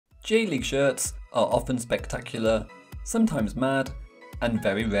J.League shirts are often spectacular, sometimes mad, and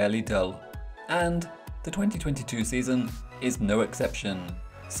very rarely dull. And the 2022 season is no exception.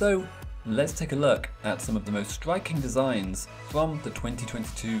 So let's take a look at some of the most striking designs from the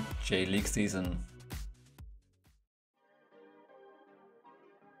 2022 J.League season.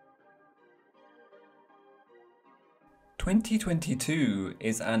 "2022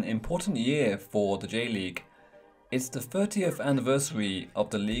 is an important year for the J.League. It's the 30th anniversary of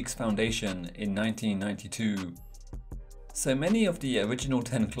the league's foundation in 1992. So many of the original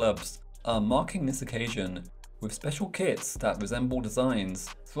 10 clubs are marking this occasion with special kits that resemble designs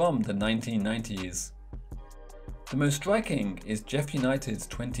from the 1990s. The most striking is Jeff United's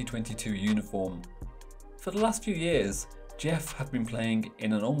 2022 uniform. For the last few years, Jeff have been playing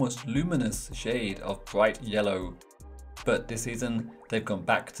in an almost luminous shade of bright yellow. But this season, they've gone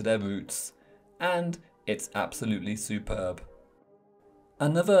back to their roots, and it's absolutely superb.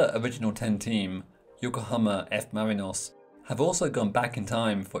 Another original 10 team, Yokohama F. Marinos, have also gone back in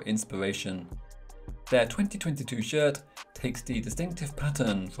time for inspiration. Their 2022 shirt takes the distinctive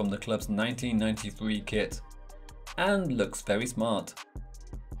pattern from the club's 1993 kit, and looks very smart.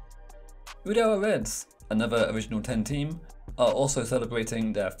 Urawa Reds, another original 10 team, are also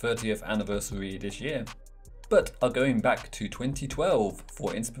celebrating their 30th anniversary this year, but are going back to 2012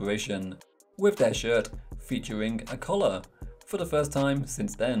 for inspiration, with their shirt featuring a collar for the first time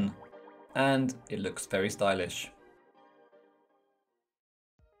since then, and it looks very stylish.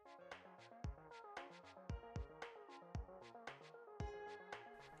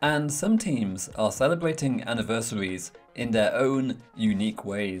 And some teams are celebrating anniversaries in their own unique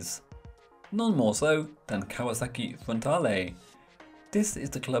ways. None more so than Kawasaki Frontale. This is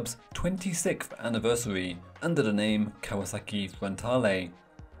the club's 26th anniversary under the name Kawasaki Frontale.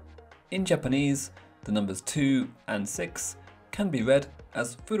 In Japanese, the numbers 2 and 6 can be read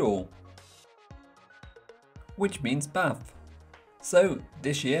as furo, which means bath. So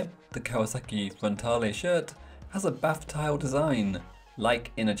this year, the Kawasaki Frontale shirt has a bath tile design,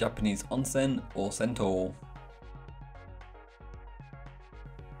 like in a Japanese onsen or centaur.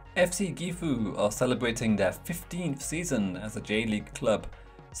 FC Gifu are celebrating their 15th season as a J.League club,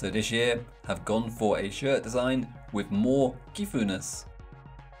 so this year have gone for a shirt design with more Gifu-ness.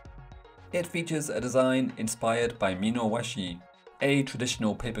 It features a design inspired by Mino washi, a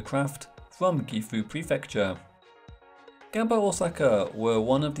traditional paper craft from Gifu Prefecture. Gamba Osaka were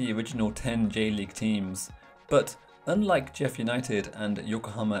one of the original 10 J.League teams, but unlike Jeff United and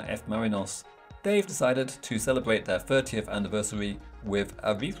Yokohama F. Marinos, they've decided to celebrate their 30th anniversary with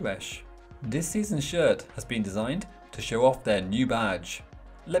a refresh. This season's shirt has been designed to show off their new badge.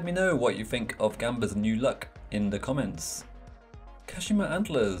 Let me know what you think of Gamba's new look in the comments. Kashima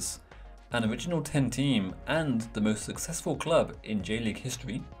Antlers, an original 10 team and the most successful club in J.League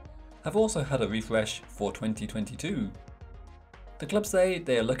history, have also had a refresh for 2022. The club say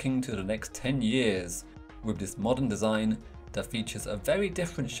they are looking to the next 10 years with this modern design that features a very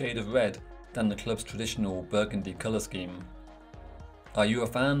different shade of red than the club's traditional burgundy colour scheme. Are you a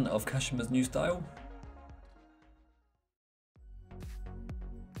fan of Kashima's new style?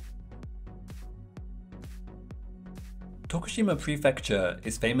 Tokushima Prefecture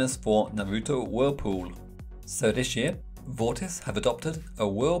is famous for Naruto whirpool, so this year Vortis have adopted a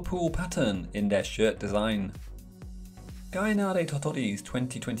whirpool pattern in their shirt design. Gainare Totori's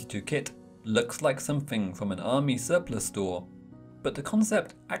 2022 kit looks like something from an army surplus store, but the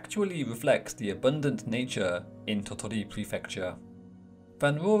concept actually reflects the abundant nature in Tottori Prefecture.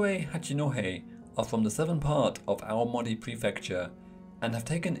 Vanrore Hachinohe are from the southern part of Aomori Prefecture and have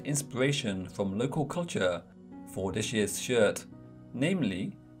taken inspiration from local culture for this year's shirt,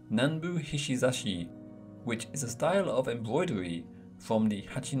 namely Nanbu Hishizashi, which is a style of embroidery from the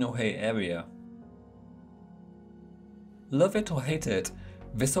Hachinohe area. Love it or hate it,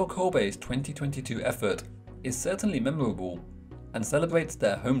 Vissel Kobe's 2022 effort is certainly memorable and celebrates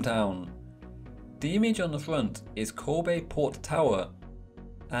their hometown. The image on the front is Kobe Port Tower,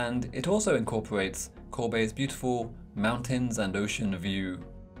 and it also incorporates Kobe's beautiful mountains and ocean view.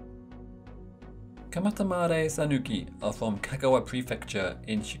 Kamatamare Sanuki are from Kagawa Prefecture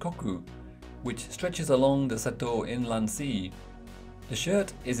in Shikoku, which stretches along the Seto Inland Sea. The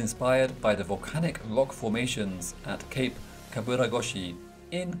shirt is inspired by the volcanic rock formations at Cape Kaburagoshi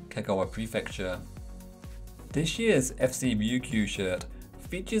in Kagawa Prefecture. This year's FC Ryukyu shirt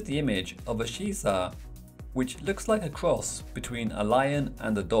features the image of a Shisa, which looks like a cross between a lion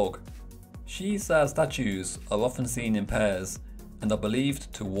and a dog. Shisa statues are often seen in pairs and are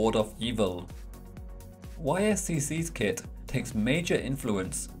believed to ward off evil. YSCC's kit takes major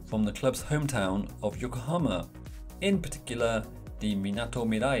influence from the club's hometown of Yokohama, in particular the Minato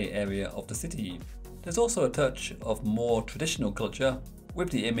Mirai area of the city. There's also a touch of more traditional culture with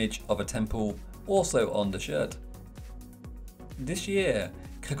the image of a temple also on the shirt. This year,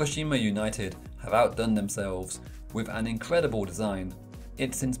 Kagoshima United have outdone themselves with an incredible design.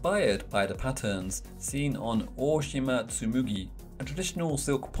 It's inspired by the patterns seen on Oshima Tsumugi, a traditional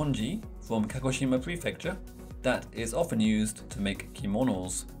silk pongee from Kagoshima Prefecture that is often used to make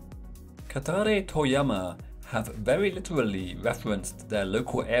kimonos. Katare Toyama have very literally referenced their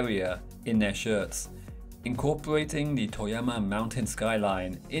local area in their shirts, incorporating the Toyama mountain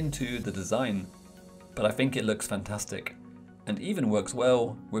skyline into the design. But I think it looks fantastic, and even works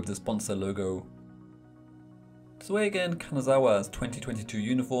well with the sponsor logo. Sueigen Kanazawa's 2022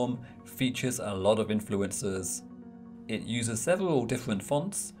 uniform features a lot of influences. It uses several different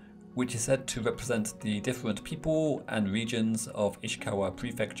fonts, which is said to represent the different people and regions of Ishikawa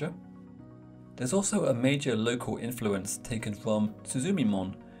Prefecture. There's also a major local influence taken from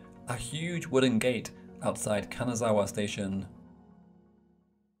Suzumimon, a huge wooden gate outside Kanazawa Station.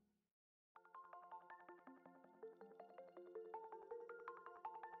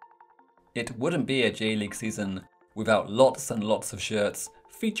 It wouldn't be a J-League season without lots and lots of shirts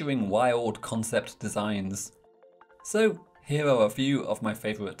featuring wild concept designs. So here are a few of my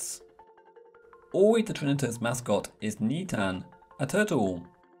favourites. Oita Trinita's mascot is Nitan, a turtle.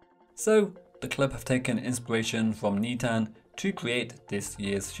 So the club have taken inspiration from Nitan to create this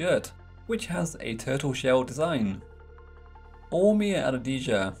year's shirt, which has a turtle shell design. Omiya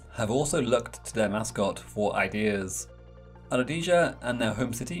Aradija have also looked to their mascot for ideas. Aradija and their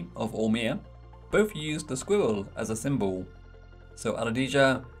home city of Omiya both used the squirrel as a symbol. So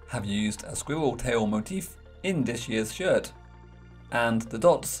Aradija have used a squirrel tail motif in this year's shirt, and the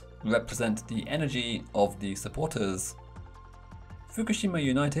dots represent the energy of the supporters. Fukushima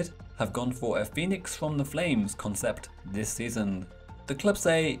United have gone for a Phoenix from the Flames concept this season. The club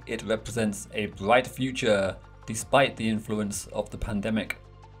say it represents a bright future despite the influence of the pandemic.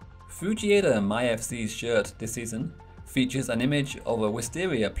 Fujieda MyFC's shirt this season features an image of a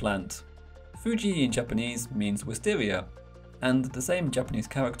wisteria plant. Fuji in Japanese means wisteria, and the same Japanese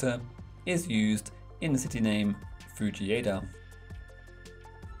character is used in the city name Fujieda.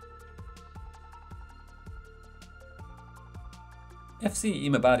 FC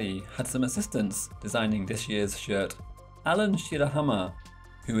Imabari had some assistants designing this year's shirt. Alan Shirahama,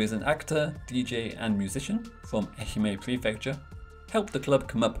 who is an actor, DJ and musician from Ehime Prefecture, helped the club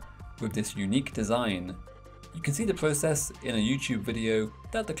come up with this unique design. You can see the process in a YouTube video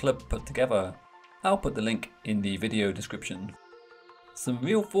that the club put together. I'll put the link in the video description. Some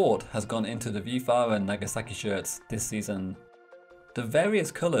real thought has gone into the Vifara Nagasaki shirts this season. The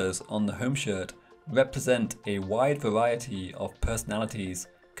various colours on the home shirt represent a wide variety of personalities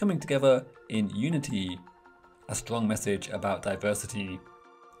coming together in unity, a strong message about diversity.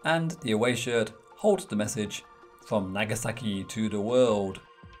 And the away shirt holds the message from Nagasaki to the world.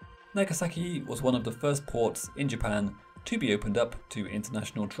 Nagasaki was one of the first ports in Japan to be opened up to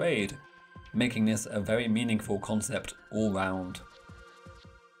international trade, making this a very meaningful concept all round.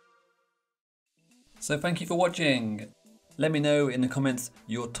 So thank you for watching. Let me know in the comments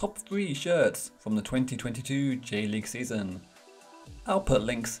your top 3 shirts from the 2022 J-League season. I'll put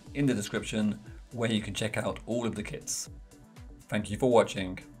links in the description where you can check out all of the kits. Thank you for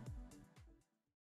watching.